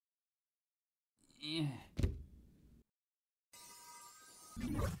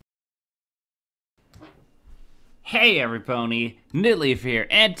Hey everypony, Nitleaf here,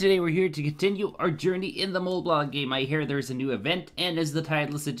 and today we're here to continue our journey in the Moblog game. I hear there's a new event, and as the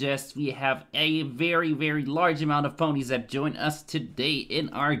title suggests, we have a very, very large amount of ponies that join us today in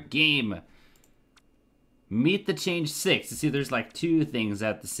our game. Meet the Change 6. You see, there's like two things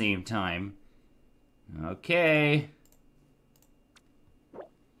at the same time. Okay.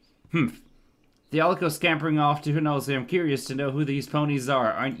 They all go scampering off to who knows. I'm curious to know who these ponies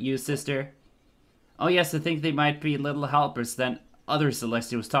are, aren't you, sister? Oh yes, I think they might be little helpers that other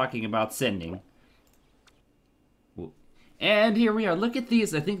Celestia was talking about sending. And here we are. Look at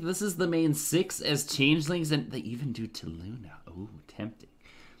these. I think this is the main 6 as changelings, and they even do to Luna. Oh, tempting.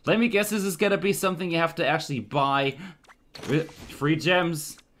 Let me guess, this is gonna be something you have to actually buy. Free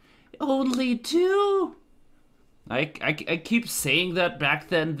gems. Only 2? I keep saying that back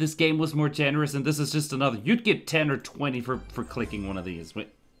then this game was more generous, and this is just another. You'd get 10 or 20 for clicking one of these.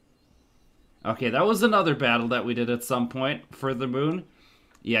 Wait. Okay, that was another battle that we did at some point for the moon.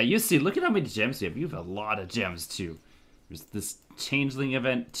 Yeah, you see, look at how many gems you have. You have a lot of gems, too. There's this changeling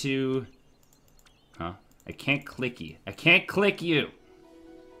event, too. Huh? I can't click you. I can't click you!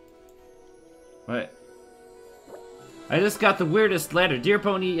 What? I just got the weirdest letter. Dear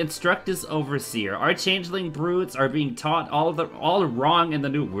Pony, instruct us overseer. Our changeling broods are being taught all wrong in the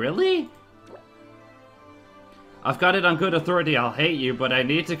new... Really? I've got it on good authority. I'll hate you, but I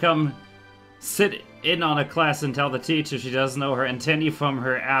need to come... sit in on a class and tell the teacher she doesn't know her antennae from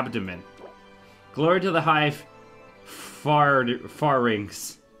her abdomen. Glory to the high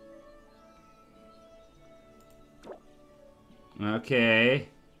pharynx. Okay.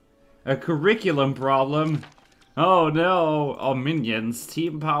 A curriculum problem. Oh no. Oh, minions.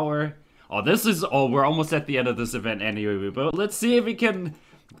 Team power. Oh, this is... Oh, we're almost at the end of this event anyway, but let's see if we can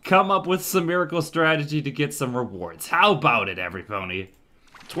come up with some miracle strategy to get some rewards. How about it, everypony?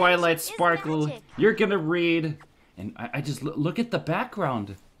 Twilight Sparkle, you're gonna read, and I just look at the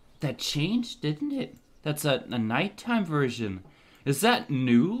background. That changed, didn't it? That's a nighttime version. Is that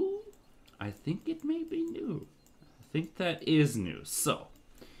new? I think it may be new. I think that is new. So,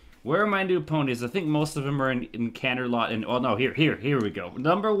 where are my new ponies? I think most of them are in Canterlot, and oh no, here we go.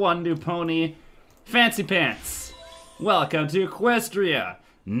 Number 1 new pony, Fancy Pants. Welcome to Equestria.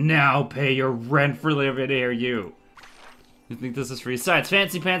 Now pay your rent for living here, you. You think this is free? Besides,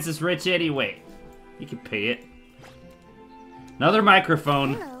 Fancy Pants is rich anyway. You can pay it. Another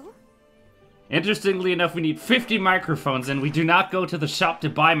microphone. Hello. Interestingly enough, we need 50 microphones, and we do not go to the shop to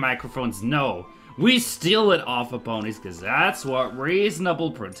buy microphones, no. We steal it off of ponies, because that's what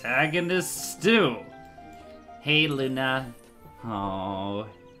reasonable protagonists do. Hey, Luna. Oh,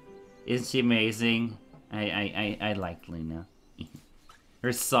 isn't she amazing? I like Luna.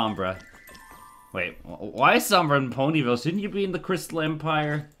 Here's Sombra. Wait, why Sombra in Ponyville? Shouldn't you be in the Crystal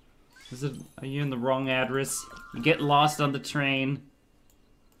Empire? Are you in the wrong address? You get lost on the train.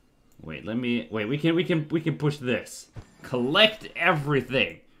 Wait, we can push this. Collect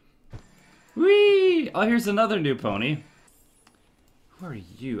everything. Whee! Oh, here's another new pony. Who are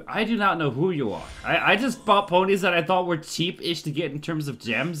you? I do not know who you are. I just bought ponies that I thought were cheap-ish to get in terms of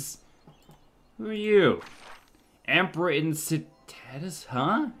gems. Who are you? Emperor Incitatus,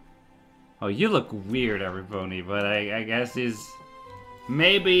 huh? Oh, you look weird, everybody, but I guess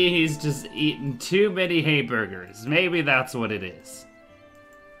maybe he's just eaten too many hamburgers. Maybe that's what it is.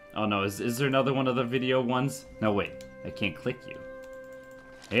 Oh no, is there another one of the video ones? No, wait, I can't click you.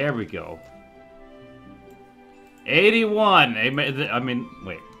 There we go. 81! I mean,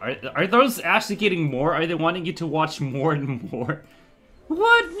 wait, are those actually getting more? Are they wanting you to watch more and more?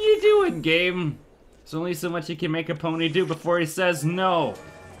 What are you doing, game? There's only so much you can make a pony do before he says no.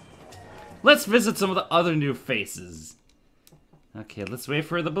 Let's visit some of the other new faces. Okay, let's wait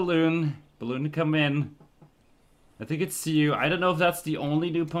for the balloon to come in. I think it's you. I don't know if that's the only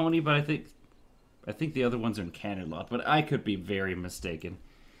new pony, but I think the other ones are in Canterlot, but I could be very mistaken.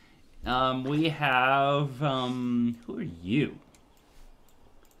 We have, who are you?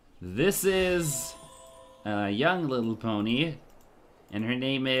 This is a young little pony, and her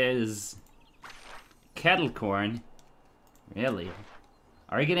name is Kettlecorn. Really?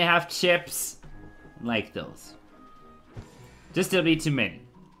 Are you gonna have chips? Like those. Just don't eat too many.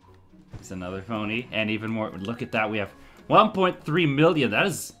 There's another pony, and even more. Look at that, we have 1.3 million.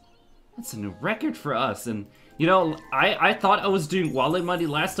 That's a new record for us. And you know, I thought I was doing well in money.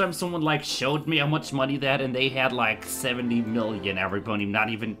 Last time someone like showed me how much money they had, and they had like 70 million, every pony, not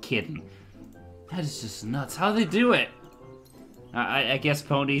even kidding. That is just nuts. How do they do it? I guess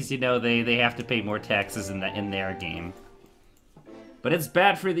ponies, you know, they have to pay more taxes in their game. But it's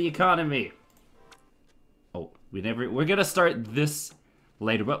bad for the economy. We're gonna start this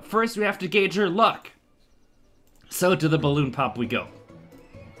later, but first we have to gauge our luck. So to the balloon pop we go.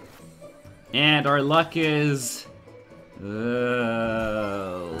 And our luck is...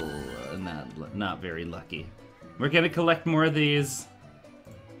 not very lucky. We're gonna collect more of these.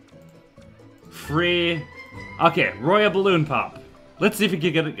 Free. Okay, Royal Balloon Pop. Let's see if we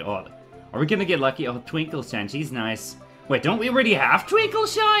can get it. Oh, are we gonna get lucky? Oh, Twinkle Shine, she's nice. Wait, don't we already have Twinkle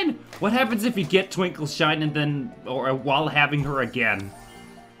Shine? What happens if you get Twinkle Shine and then, or while having her again?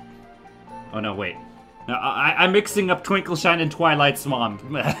 Oh no, wait. No, I'm mixing up Twinkle Shine and Twilight Swan.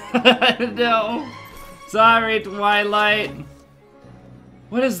 No. Sorry, Twilight.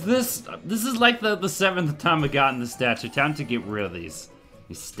 What is this? This is like the 7th time I've gotten the statue. Time to get rid of these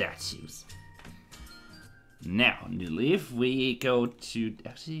statues. Now, new leaf, we go to...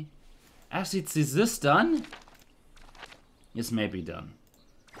 Actually, is this done? This may be done.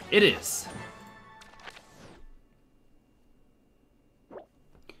 It is.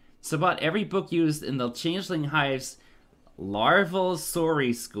 So about every book used in the Changeling Hive's Larval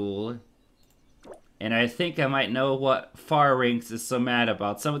Sorry School. And I think I might know what Pharynx is so mad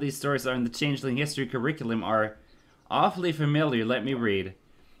about. Some of these stories are in the Changeling history curriculum are awfully familiar. Let me read.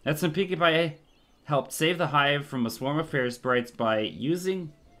 That's when Pinkie Pie helped save the hive from a swarm of fairy sprites by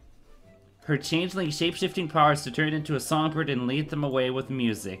using her changeling shape-shifting powers to turn into a songbird and lead them away with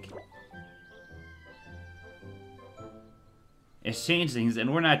music. It's changelings,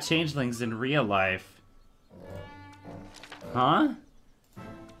 and we're not changelings in real life. Huh?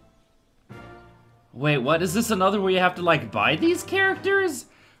 Wait, what? Is this another where you have to, like, buy these characters?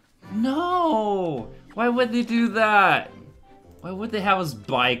 No! Why would they do that? Why would they have us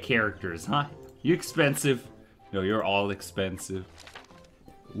buy characters, huh? You expensive. No, you're all expensive.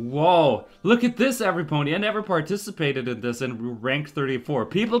 Whoa, look at this, Everypony. I never participated in this and ranked 34.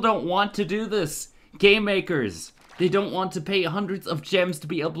 People don't want to do this. Game makers. They don't want to pay hundreds of gems to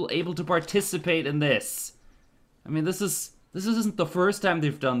be able to participate in this. I mean, this isn't the first time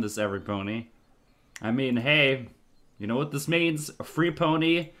they've done this, Everypony. I mean, hey, you know what this means? A free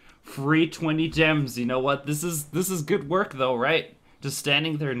pony, free 20 gems. You know what? This is good work though, right? Just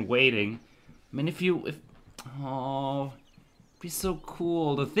standing there and waiting. I mean, oh, it'd be so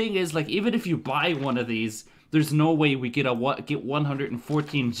cool. The thing is, like, even if you buy one of these, there's no way we get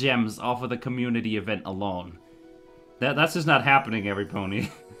 114 gems off of the community event alone. That's just not happening,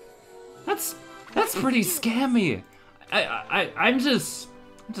 Everypony. That's pretty scammy. I'm just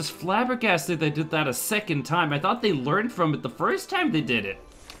flabbergasted they did that a second time. I thought they learned from it the first time they did it.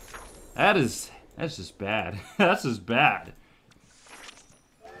 That's just bad. That's just bad.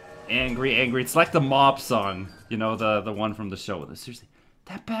 Angry, angry. It's like the mob song. You know, the one from the show. Seriously,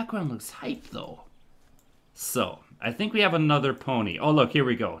 that background looks hype though. So, I think we have another pony. Oh look, here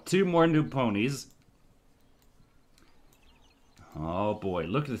we go. 2 more new ponies. Oh boy,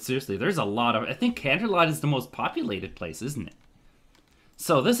 look at it. Seriously, there's a lot of... I think Canterlot is the most populated place, isn't it?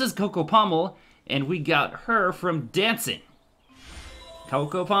 So this is Coco Pommel, and we got her from dancing.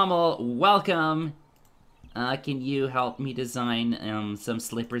 Coco Pommel, welcome. Can you help me design some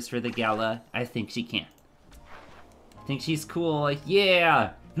slippers for the gala? I think she can. I think she's cool.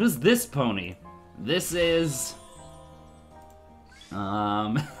 Yeah! Who's this pony? This is... look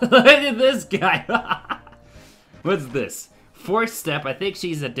at this guy! What's this? 4th step. I think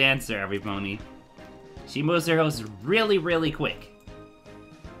she's a dancer, Everypony. She moves her hose really, really quick.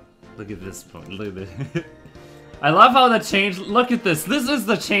 Look at this pony. Look at this. I love how look at this. This is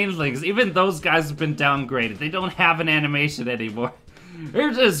the changelings. Even those guys have been downgraded. They don't have an animation anymore.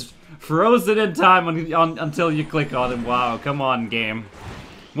 They're just frozen in time until you click on them. Wow, come on, game.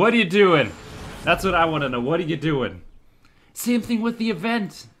 What are you doing? That's what I want to know. What are you doing? Same thing with the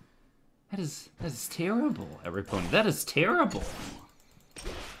event. That is terrible, Everypony. That is terrible.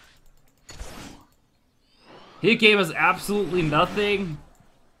 He gave us absolutely nothing.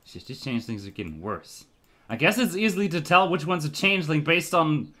 These changelings are getting worse. I guess it's easy to tell which one's a changeling based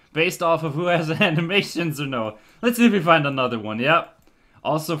off of who has animations or no. Let's see if we find another one. Yep.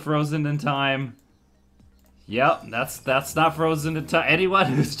 Also frozen in time. Yep, that's not frozen in time. Anyone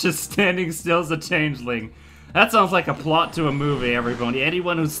who's just standing still is a changeling. That sounds like a plot to a movie, Everybody.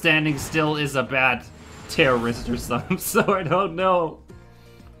 Anyone who's standing still is a bad terrorist or some sort. Oh no.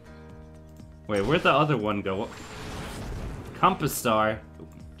 Wait, where'd the other one go? Compass Star.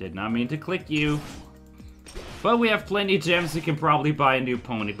 Did not mean to click you. But we have plenty of gems, we can probably buy a new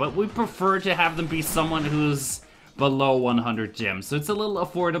pony. But we prefer to have them be someone who's below 100 gems. So it's a little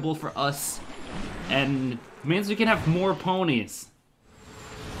affordable for us. And means we can have more ponies.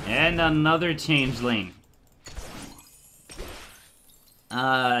 And another changeling.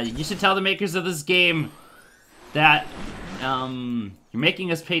 You should tell the makers of this game that, you're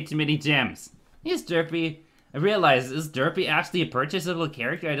making us pay too many gems. Yes, Derpy. I realize, is Derpy actually a purchasable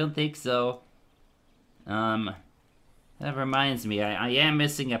character? I don't think so. That reminds me, I am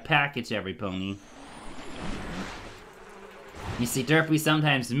missing a package, every pony. You see, Derpy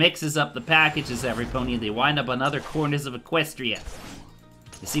sometimes mixes up the packages, every pony, and they wind up on other corners of Equestria.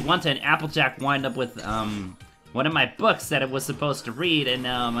 You see, one time Applejack wind up with, one of my books that it was supposed to read, and,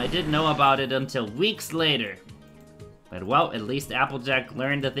 I didn't know about it until weeks later. But, well, at least Applejack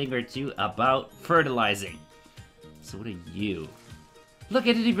learned a thing or two about fertilizing. So what are you? Look,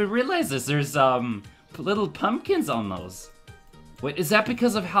 I didn't even realize this. There's, little pumpkins on those. Wait, is that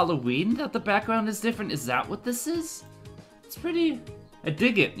because of Halloween that the background is different? Is that what this is? It's pretty... I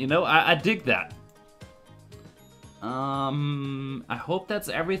dig it, you know? I dig that. I hope that's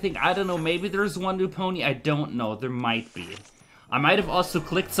everything. I don't know, maybe there's one new pony. I don't know, there might be. I might have also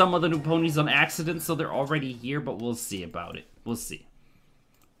clicked some of the new ponies on accident, so they're already here, but we'll see about it. We'll see.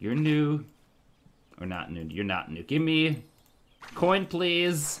 You're new. Or not new. You're not new. Give me coin,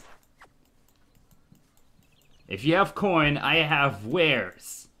 please. If you have coin, I have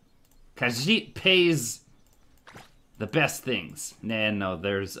wares. Khajiit pays the best things. Nah, no,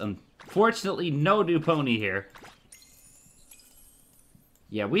 there's unfortunately no new pony here.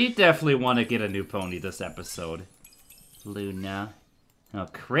 Yeah, we definitely want to get a new pony this episode. Luna. Oh,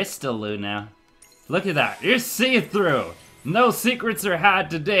 Crystal Luna. Look at that. You're see-through. No secrets are had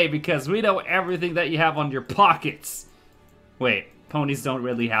today because we know everything that you have on your pockets. Wait, ponies don't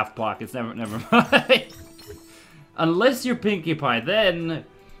really have pockets. Never mind. Unless you're Pinkie Pie,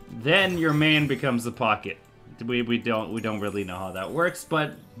 then your man becomes a pocket. We don't really know how that works,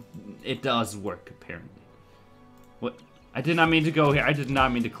 but it does work apparently. What? I did not mean to go here. I did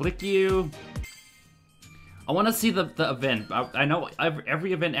not mean to click you. I want to see the event. I know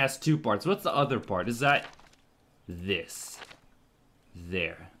every event has two parts. What's the other part? Is that this?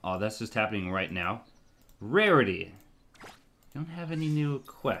 There. Oh, that's just happening right now. Rarity. Don't have any new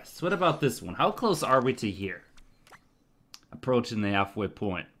quests. What about this one? How close are we to here? Approaching the halfway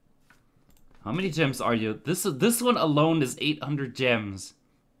point. How many gems are you? This one alone is 800 gems.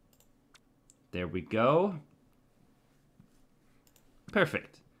 There we go.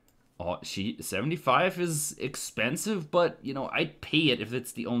 Perfect. Oh, 75 is expensive, but, you know, I'd pay it if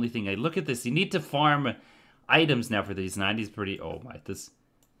it's the only thing. Look at this. You need to farm items now for these. 90's pretty... Oh, my.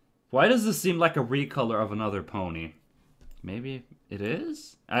 Why does this seem like a recolor of another pony? Maybe it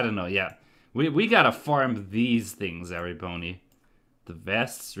is? I don't know, yeah. We gotta farm these things, every pony. The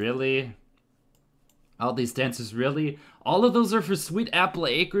vests, really? All these dancers, really? All of those are for Sweet Apple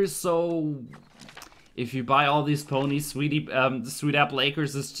Acres, so... If you buy all these ponies, Sweet Apple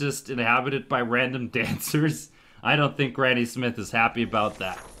Acres is just inhabited by random dancers. I don't think Granny Smith is happy about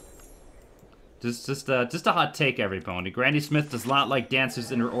that. Just a hot take, every pony. Granny Smith does not like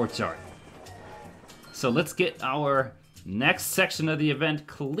dancers in her orchard. So let's get our next section of the event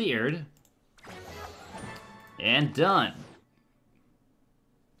cleared. And done.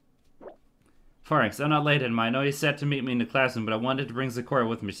 Pharynx, I'm not late, Emma. I know you said to meet me in the classroom, but I wanted to bring Zecora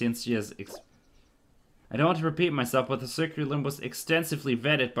with me since she has... I don't want to repeat myself, but the curriculum was extensively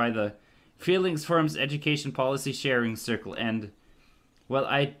vetted by the Feelings Forum's Education Policy Sharing Circle, and... Well,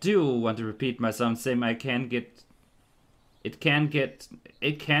 I do want to repeat myself and say it can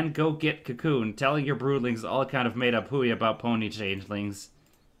go get Cocoon, telling your broodlings all kind of made up hooey about pony changelings.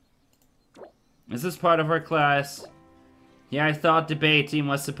 Is this part of our class? Yeah, I thought debating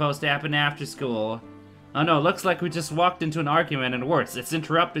was supposed to happen after school. Oh no, looks like we just walked into an argument and worse. It's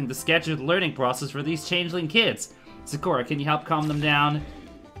interrupting the scheduled learning process for these changeling kids. Zecora, can you help calm them down?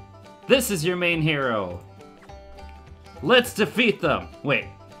 This is your main hero. Let's defeat them. Wait,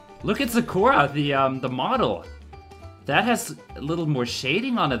 look at Zecora, the model. That has a little more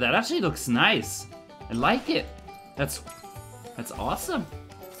shading on it. That actually looks nice. I like it. That's awesome.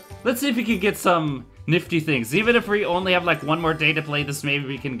 Let's see if we can get some nifty things. Even if we only have like one more day to play this, maybe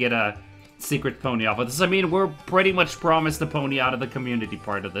we can get a secret pony off of this. I mean, we're pretty much promised a pony out of the community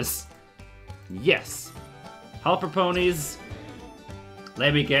part of this. Yes. Helper ponies.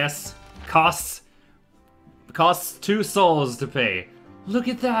 Let me guess. Costs 2 souls to pay. Look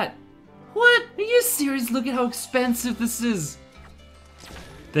at that. What? Are you serious? Look at how expensive this is.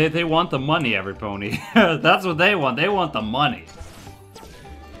 They want the money, every pony. That's what they want. They want the money.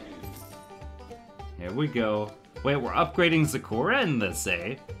 Here we go. Wait, we're upgrading Zecora in this,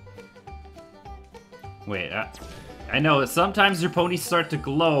 eh? Wait, I know, sometimes your ponies start to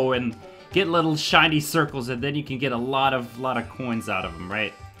glow and get little shiny circles, and then you can get a lot of coins out of them,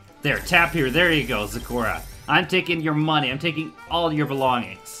 right? There, tap here, there you go, Zecora. I'm taking your money, I'm taking all your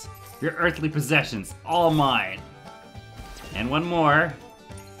belongings. Your earthly possessions, all mine. And one more.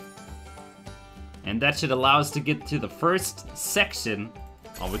 And that should allow us to get to the first section.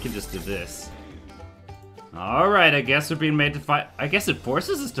 Oh, we can just do this. Alright, I guess we're being made to fight. I guess it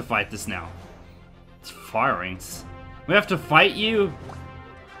forces us to fight this now. It's firings. We have to fight you?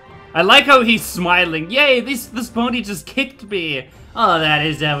 I like how he's smiling. Yay, this pony just kicked me. Oh, that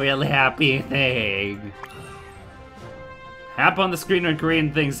is a really happy thing. Tap on the screen when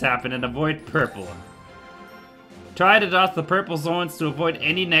green things happen and avoid purple. Try to dot the purple zones to avoid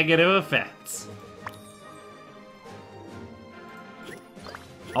any negative effects.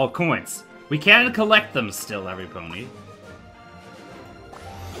 Oh, coins. We can collect them still, every pony.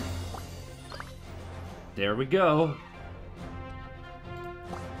 There we go.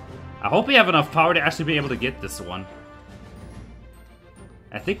 I hope we have enough power to actually be able to get this one.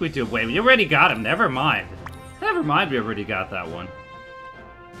 I think we do. Wait, we already got him. Never mind. Never mind, we already got that one.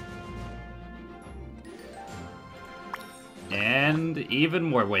 And even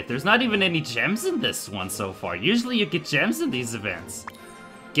more. Wait, there's not even any gems in this one so far. Usually you get gems in these events.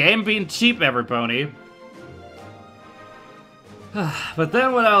 Game being cheap, every pony. But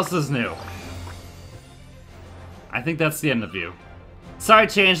then what else is new? I think that's the end of you. Sorry,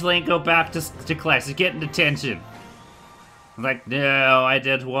 Changeling, go back to class. You're getting detention. Like, no, I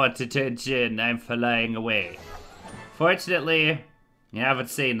don't want detention. I'm flying away. Fortunately, you haven't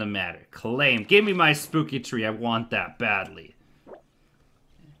seen the matter. Claim. Give me my spooky tree. I want that badly.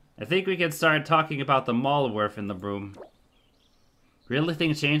 I think we can start talking about the Malworth in the room. Really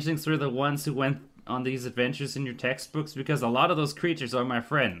think changelings were the ones who went on these adventures in your textbooks? Because a lot of those creatures are my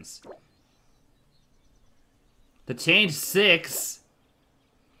friends. The change 6.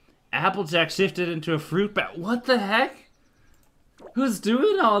 Applejack shifted into a fruit bat. What the heck? Who's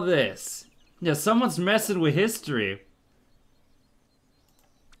doing all this? Yeah, someone's messing with history.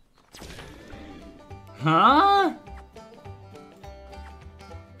 Huh?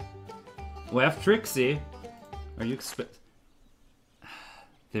 Left Trixie. Are you expect?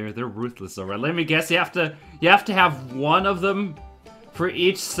 They're ruthless, alright. Let me guess. You have to have one of them for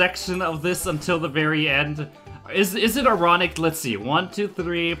each section of this until the very end. Is it ironic? Let's see. 1, 2,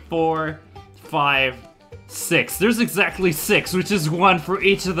 3, 4, 5, 6. There's exactly 6, which is 1 for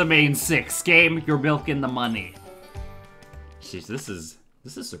each of the main 6. Game, you're milking the money. Jeez, this is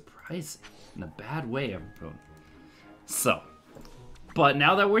surprising in a bad way, everyone. So, but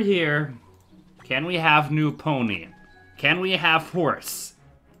now that we're here, can we have new pony? Can we have horse?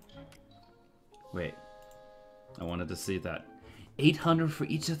 Wait, I wanted to see that. 800 for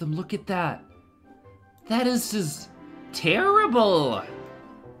each of them. Look at that. That is just terrible.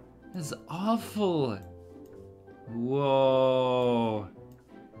 That's awful. Whoa.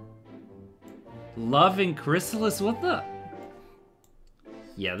 Loving Chrysalis, what the?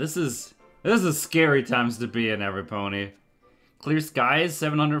 Yeah, this is scary times to be in, every pony. Clear skies,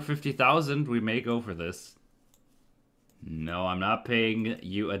 750,000. We may go for this. No, I'm not paying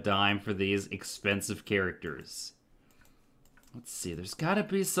you a dime for these expensive characters. Let's see, there's gotta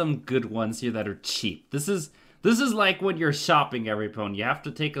be some good ones here that are cheap. This is like when you're shopping, every pony. You have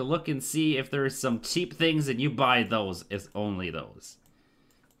to take a look and see if there's some cheap things and you buy those. It's only those.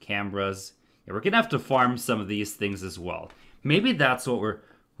 Cameras. Yeah, we're gonna have to farm some of these things as well. Maybe that's what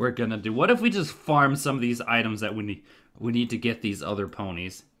we're gonna do. What if we just farm some of these items that we need to get these other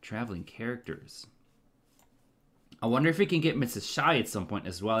ponies? Traveling characters. I wonder if we can get Mrs. Shy at some point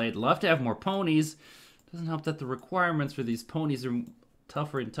as well. I'd love to have more ponies. Doesn't help that the requirements for these ponies are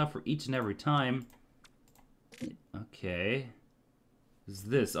tougher and tougher each and every time. Okay. What is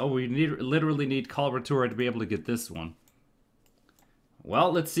this? Oh, we literally need Coloratura to be able to get this one.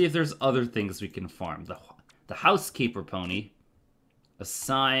 Well, let's see if there's other things we can farm. The housekeeper pony. A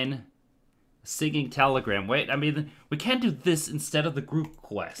sign. A singing telegram. Wait, I mean, we can't do this instead of the group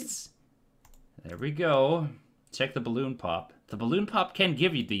quests. There we go. Check the balloon pop. The balloon pop can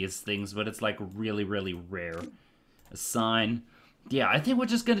give you these things, but it's like really, really rare. A sign. Yeah, I think we're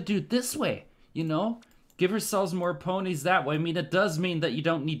just gonna do it this way, you know? Give ourselves more ponies that way. I mean, it does mean that you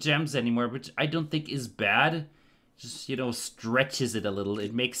don't need gems anymore, which I don't think is bad. Just, you know, stretches it a little.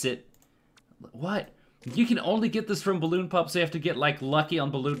 It makes it... What? You can only get this from balloon pop, so you have to get, like, lucky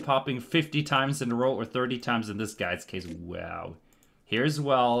on balloon popping 50 times in a row, or 30 times in this guy's case. Wow. Here's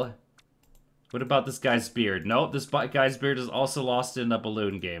well... What about this guy's beard? Nope, this guy's beard is also lost in a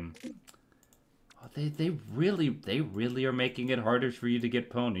balloon game. Oh, they really are making it harder for you to get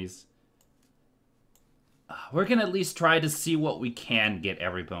ponies. We're gonna at least try to see what we can get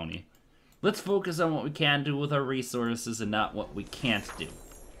every pony. Let's focus on what we can do with our resources and not what we can't do.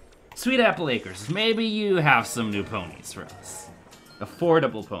 Sweet Apple Acres, maybe you have some new ponies for us.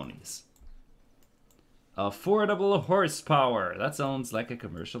 Affordable ponies. Affordable horsepower. That sounds like a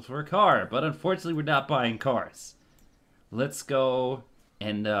commercial for a car, but unfortunately we're not buying cars. Let's go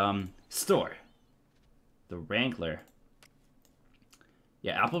and store. The Wrangler.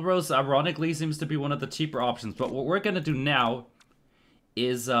 Yeah, Apple Rose ironically seems to be one of the cheaper options, but what we're gonna do now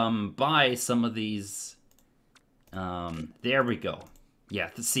is buy some of these. There we go. Yeah,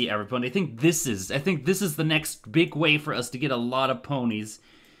 to see every pony. I think this is the next big way for us to get a lot of ponies,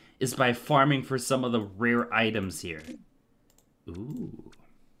 is by farming for some of the rare items here. Ooh.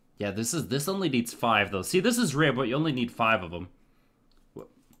 Yeah, this only needs 5 though. See, this is rare, but you only need 5 of them.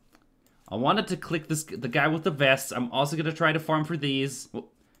 I wanted to click the guy with the vest. I'm also gonna try to farm for these.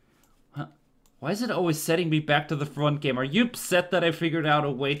 Huh? Why is it always setting me back to the front game? Are you upset that I figured out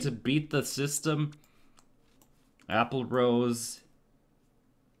a way to beat the system? Apple Rose.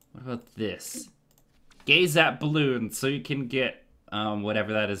 What about this? Gaze at balloons so you can get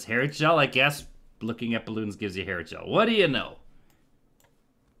whatever that is. Hair gel, I guess. Looking at balloons gives you hair gel. What do you know?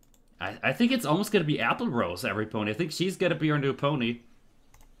 I think it's almost gonna be Apple Rose every pony. I think she's gonna be our new pony.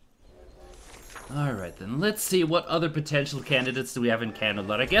 Alright then, let's see what other potential candidates do we have in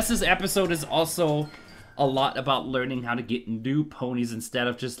Canada. I guess this episode is also a lot about learning how to get new ponies instead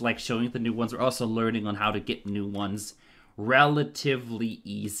of just like showing the new ones. We're also learning on how to get new ones relatively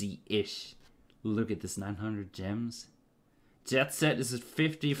easy-ish. Look at this, 900 gems. Jet Set is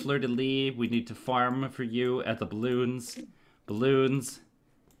 50, Fleur de Lis. We need to farm for you at the balloons. Balloons.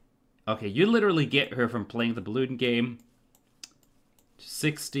 Okay, you literally get her from playing the balloon game.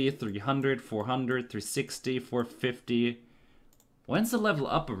 60, 300, 400, 360, 450. When's the level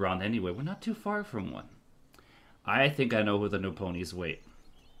up around anyway? We're not too far from one. I think I know who the new ponies wait.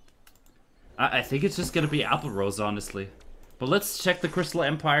 I think it's just gonna be Apple Rose, honestly. But let's check the Crystal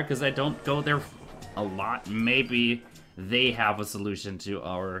Empire, because I don't go there a lot. Maybe they have a solution to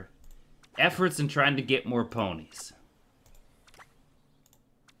our efforts in trying to get more ponies.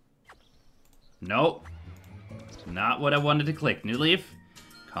 Nope. Not what I wanted to click. New Leaf,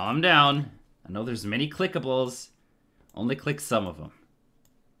 calm down. I know there's many clickables. Only click some of them.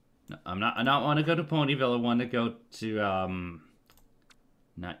 No, I don't want to go to Ponyville. I want to go to,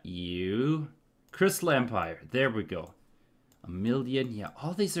 not you. Crystal Empire. There we go. 1,000,000. Yeah,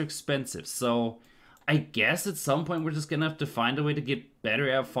 all these are expensive. So, I guess at some point we're just going to have to find a way to get better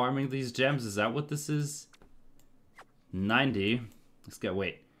at farming these gems. Is that what this is? 90. Let's go,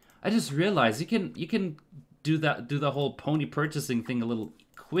 wait. I just realized you can do the whole pony purchasing thing a little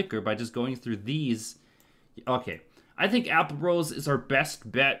quicker by just going through these. Okay, I think Apple Rose is our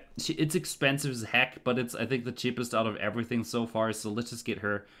best bet. It's expensive as heck, but it's, I think, the cheapest out of everything so far, so let's just get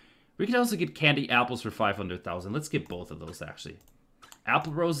her. We could also get candy apples for 500,000. Let's get both of those, actually.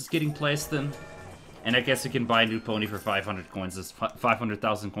 Apple Rose is getting placed then, and I guess you can buy a new pony for 500 coins,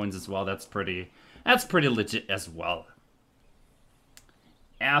 500,000 coins as well. That's pretty legit as well.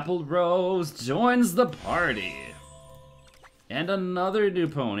 Apple Rose joins the party. And another new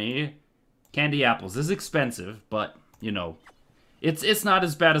pony. Candy apples is expensive, but, you know, it's not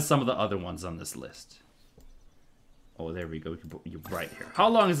as bad as some of the other ones on this list. Oh, there we go. We can put you right here. How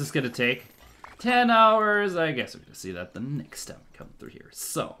long is this going to take? 10 hours. I guess we're going to see that the next time we come through here.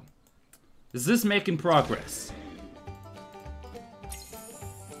 So, is this making progress?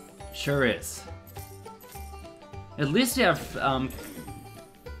 Sure is. At least you have,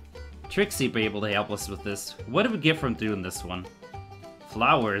 Trixie be able to help us with this. What do we get from doing this one?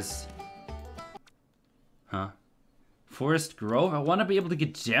 Flowers. Huh? Forest Grove? I want to be able to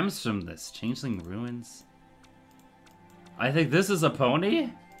get gems from this. Changeling Ruins. I think this is a pony?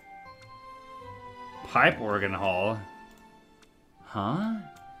 Pipe Organ Hall. Huh?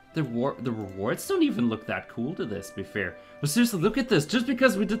 The rewards don't even look that cool to this, to be fair. But seriously, look at this. Just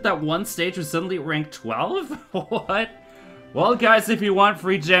because we did that one stage, we're suddenly ranked 12? What? Well, guys, if you want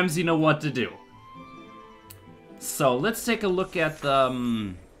free gems, you know what to do. So, let's take a look at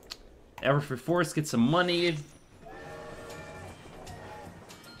the, Everfree Forest, get some money.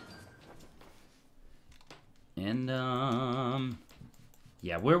 And,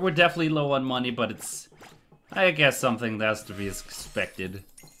 yeah, we're definitely low on money, but it's, I guess, something that's to be expected.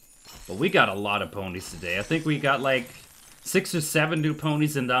 But we got a lot of ponies today. I think we got, like, 6 or 7 new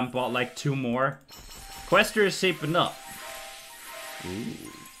ponies and bought, like, 2 more. Quester is shaping up. Ooh.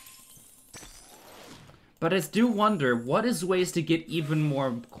 But I do wonder, what is ways to get even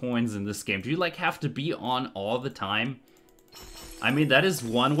more coins in this game? Do you, like, have to be on all the time? I mean, that is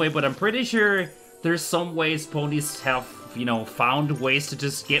one way, but I'm pretty sure there's some ways ponies have, you know, found ways to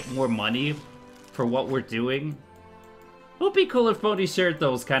just get more money for what we're doing. It would be cool if ponies shared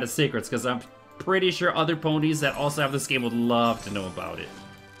those kind of secrets, because I'm pretty sure other ponies that also have this game would love to know about it.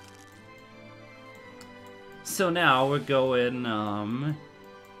 So now we're going,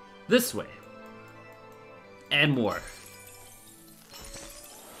 this way. And more.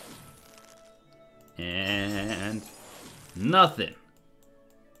 And nothing.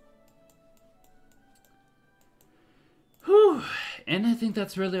 Whew. And I think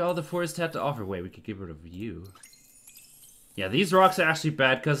that's really all the forest had to offer. Wait, we could get rid of you. Yeah, these rocks are actually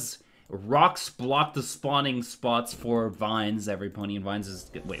bad because rocks block the spawning spots for vines. Every pony in vines is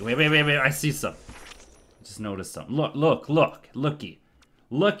good. Wait, I see some. I just noticed something. Looky.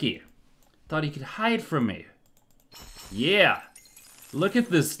 Thought he could hide from me. Yeah. Look at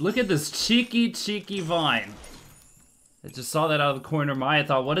this cheeky vine. I just saw that out of the corner of my eye. I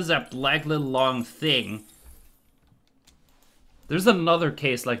thought, what is that black little long thing? There's another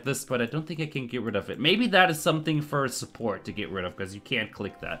case like this, but I don't think I can get rid of it. Maybe that is something for support to get rid of, because you can't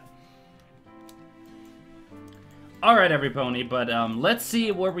click that. Alright, every pony, but let's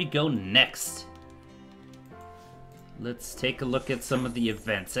see where we go next. Let's take a look at some of the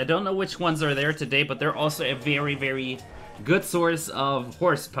events. I don't know which ones are there today, but they're also a very, very good source of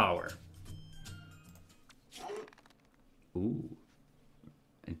horsepower. Ooh.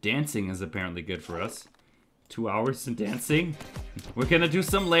 And dancing is apparently good for us. 2 hours in dancing. We're gonna do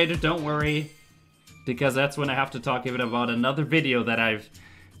some later, don't worry. Because that's when I have to talk even about another video that I've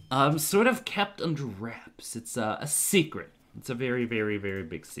sort of kept under wraps. It's a secret. It's a very, very, very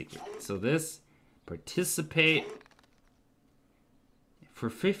big secret. So this, participate for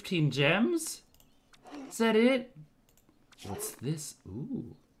 15 gems? Is that it? What's this?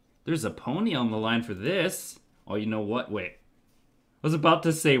 Ooh. There's a pony on the line for this. Oh, you know what? Wait. I was about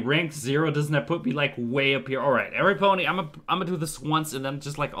to say rank 0. Doesn't that put me like way up here? Alright, every pony, I'm gonna do this once, and then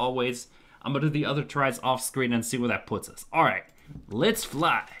just like always, I'm gonna do the other tries off screen and see where that puts us. Alright, let's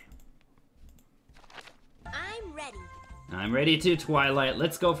fly. I'm ready. I'm ready to, Twilight.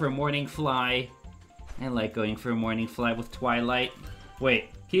 Let's go for a morning fly. I like going for a morning fly with Twilight. Wait,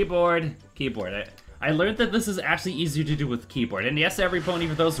 keyboard. I learned that this is actually easier to do with keyboard. And yes, every pony,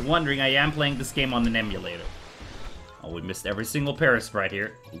 for those wondering, I am playing this game on an emulator. Oh, we missed every single Parasprite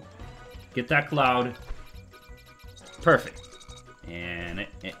here. Get that cloud. Perfect. And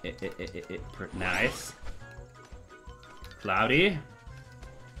nice. Cloudy.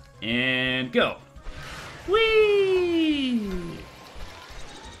 And go. Whee!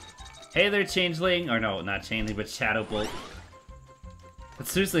 Hey there, Changeling. Or no, not Changeling, but Shadow Bolt. But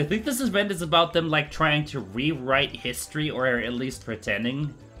seriously, I think this event is about them, like, trying to rewrite history, or at least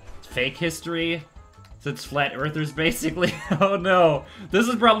pretending fake history. Since Flat Earthers, basically. Oh no. This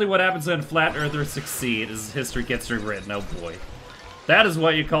is probably what happens when Flat Earthers succeed, is history gets rewritten. Oh boy. That is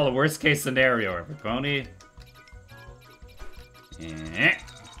what you call a worst case scenario, every pony.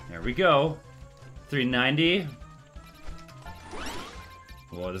 There we go. 390.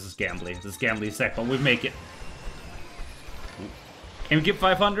 Whoa, this is gambling. This is gambling sec, but we make it. Can we get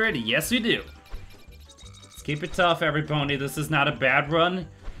 500? Yes, we do. Let's keep it tough, every pony. This is not a bad run.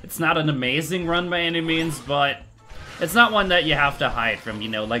 It's not an amazing run by any means, but it's not one that you have to hide from, you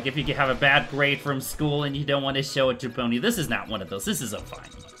know? Like, if you have a bad grade from school and you don't want to show it to pony, this is not one of those. This is a fine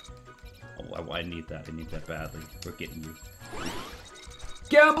one. Oh, I need that. I need that badly. We're getting you.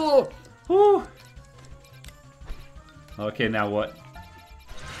 Gamble! Woo! Okay, now what?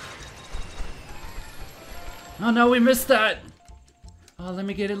 Oh no, we missed that! Oh, let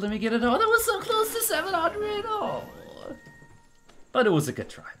me get it, let me get it. Oh, that was so close to 700! Oh. But it was a good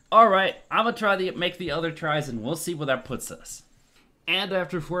try. Alright, I'm gonna try to make the other tries and we'll see where that puts us. And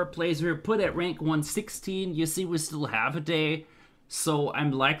after 4 plays, we were put at rank 116. You see, we still have a day. So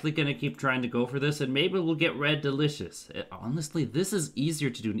I'm likely gonna keep trying to go for this, and maybe we'll get Red Delicious. Honestly, this is easier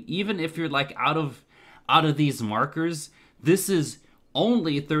to do. And even if you're like out of these markers, this is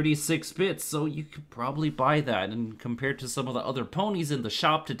only 36 bits, so you could probably buy that. And compared to some of the other ponies in the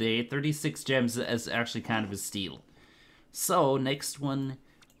shop today, 36 gems is actually kind of a steal. So, next one,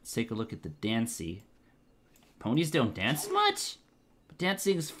 let's take a look at the Dancy. Ponies don't dance much, but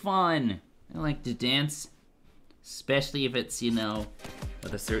dancing's fun. I like to dance, especially if it's, you know,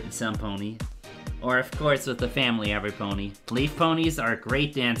 with a certain sun pony. Or, of course, with the family every pony. Leaf ponies are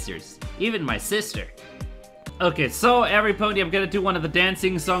great dancers, even my sister. Okay, so every pony, I'm gonna do one of the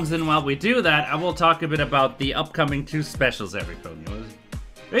dancing songs, and while we do that, I will talk a bit about the upcoming 2 specials every pony.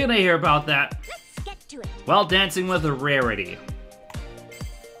 We're gonna hear about that. Get to it. While dancing with a rarity.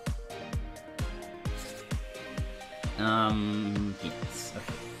 Yes.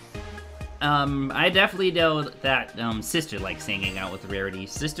 Okay. I definitely know that, Sister likes hanging out with rarity.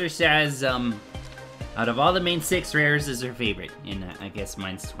 Sister says, out of all the main 6, rares is her favorite. And I guess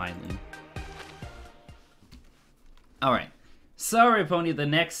mine's Twiling. Alright. Sorry, Pony, the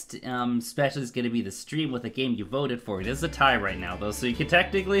next special is going to be the stream with a game you voted for. It is a tie right now, though, so you can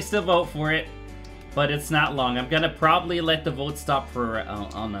technically still vote for it, but it's not long. I'm going to probably let the vote stop for,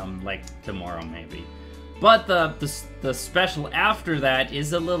 like, tomorrow, maybe. But the special after that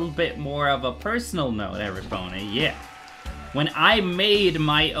is a little bit more of a personal note, Pony, yeah. When I made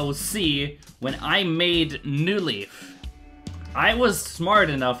my OC, when I made New Leaf, I was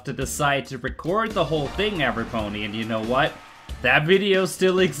smart enough to decide to record the whole thing, Pony, and you know what? That video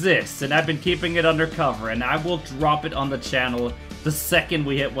still exists, and I've been keeping it undercover, and I will drop it on the channel the second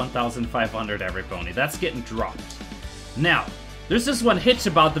we hit 1,500, Pony. That's getting dropped. Now, there's just one hitch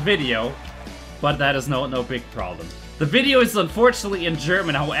about the video, but that is no big problem. The video is unfortunately in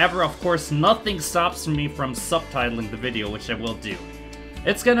German, however, of course, nothing stops me from subtitling the video, which I will do.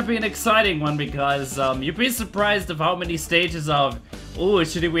 It's gonna be an exciting one because you'd be surprised of how many stages of, oh,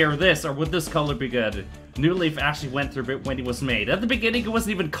 should he wear this, or would this color be good? New Leaf actually went through it when it was made. At the beginning, it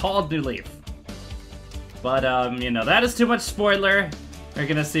wasn't even called New Leaf. But, you know, that is too much spoiler. We're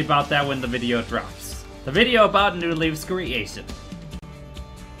gonna see about that when the video drops. The video about New Leaf's creation.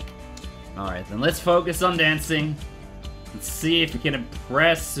 Alright, then let's focus on dancing. Let's see if we can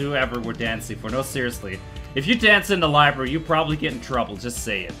impress whoever we're dancing for. No, seriously. If you dance in the library, you probably get in trouble. Just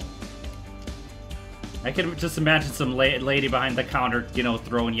say it. I can just imagine some lady behind the counter, you know,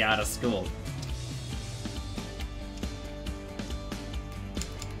 throwing you out of school.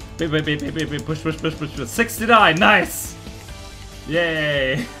 Push, 69, nice!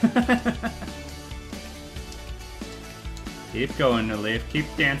 Yay! Keep going, New Leaf, keep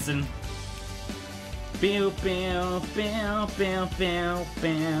dancing. Pew, pew, pew, pew, pew,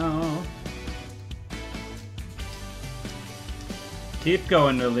 pew. Keep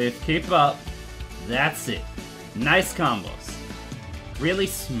going, New Leaf, keep up. That's it. Nice combos. Really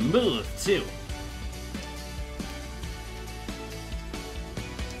smooth, too.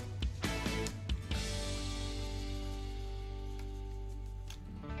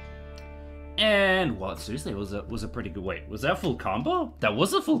 And, well, seriously, it was a pretty good wait. Was that a full combo? That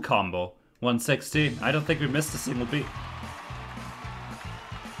was a full combo. 116. I don't think we missed a single beat.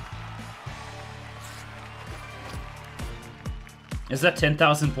 Is that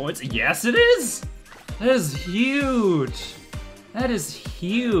 10,000 points? Yes, it is! That is huge! That is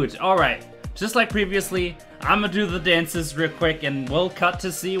huge. Alright, just like previously, I'm gonna do the dances real quick and we'll cut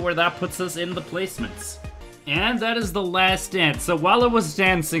to see where that puts us in the placements. And that is the last dance. So while I was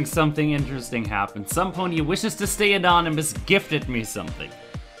dancing, something interesting happened. Some pony wishes to stay anonymous gifted me something.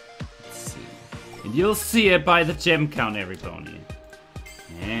 Let's see. And you'll see it by the gem count, every pony.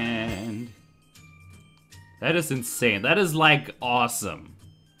 And that is insane. That is like awesome.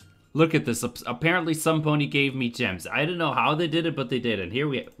 Look at this. Apparently some pony gave me gems. I don't know how they did it, but they did. And here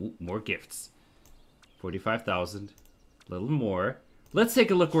we have more gifts. 45,000. A little more. Let's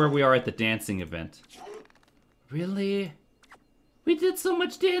take a look where we are at the dancing event. Really? We did so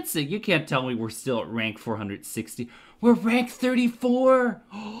much dancing. You can't tell me we're still at rank 460. We're rank 34.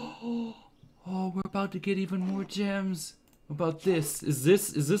 Oh, we're about to get even more gems. What about this? Is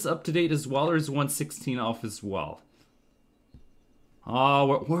this up to date as well, or is 116 off as well?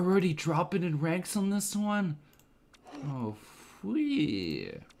 Oh, we're already dropping in ranks on this one. Oh,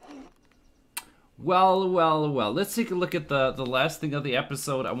 whee. Well. Let's take a look at the last thing of the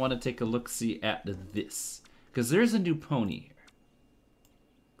episode. I want to take a look-see at this. Because there's a new pony here.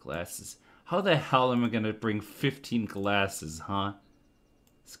 Glasses. How the hell am I going to bring 15 glasses, huh?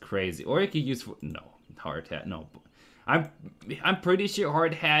 It's crazy. Or I could use... No. Hard hat. No. I'm pretty sure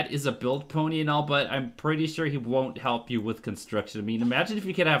Hard Hat is a build pony and all, but I'm pretty sure he won't help you with construction. I mean, imagine if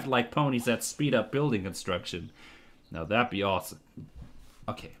you could have, like, ponies that speed up building construction. Now, that'd be awesome.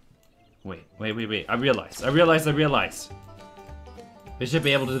 Okay. Wait. I realize. We should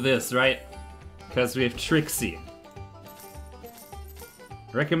be able to do this, right? Because we have Trixie.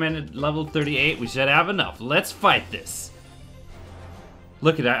 Recommended level 38. We should have enough. Let's fight this.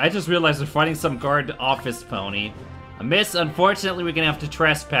 Look at that. I just realized we're fighting some guard office pony. A miss. Unfortunately, we're going to have to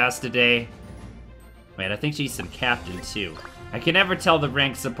trespass today. Wait, I think she's some captain, too. I can never tell the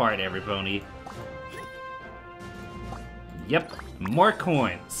ranks apart, every pony. Yep. More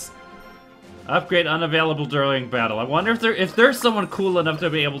coins. Upgrade unavailable during battle. I wonder if there's someone cool enough to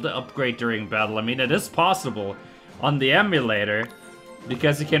be able to upgrade during battle. I mean, it is possible on the emulator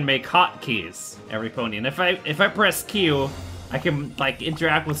because you can make hotkeys, every pony. And if I press Q, I can like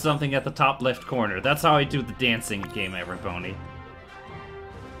interact with something at the top left corner. That's how I do the dancing game, every pony.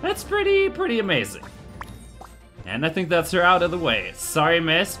 That's pretty amazing. And I think that's her out of the way. Sorry,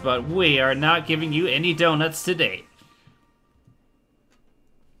 miss, but we are not giving you any donuts today.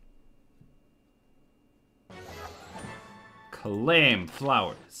 Lame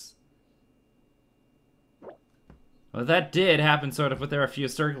flowers. Well, that did happen sort of, but there are a few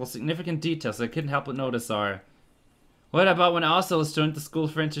historical significant details I couldn't help but notice are... What about when Ocelus joined the school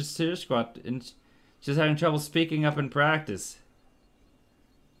French cheer squad and she's having trouble speaking up in practice?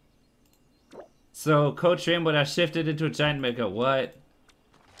 So, Coach Rainbow has shifted into a giant mega. What?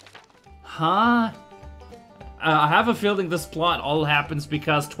 Huh? I have a feeling this plot all happens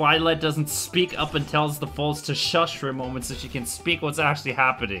because Twilight doesn't speak up and tells the foals to shush for a moment so she can speak what's actually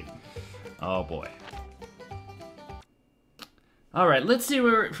happening. Oh boy. Alright, let's see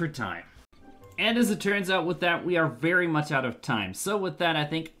where we're at for time. And as it turns out with that, we are very much out of time. So with that, I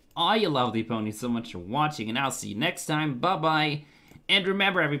think I love the ponies so much for watching, and I'll see you next time. Bye-bye. And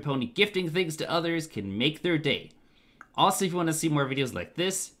remember, every pony gifting things to others can make their day. Also, if you want to see more videos like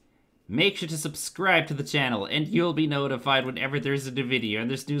this, make sure to subscribe to the channel, and you'll be notified whenever there's a new video. And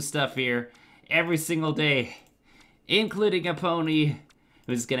there's new stuff here every single day, including a pony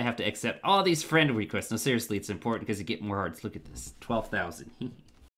who's gonna have to accept all these friend requests. No, seriously, it's important because you get more hearts. Look at this, 12,000.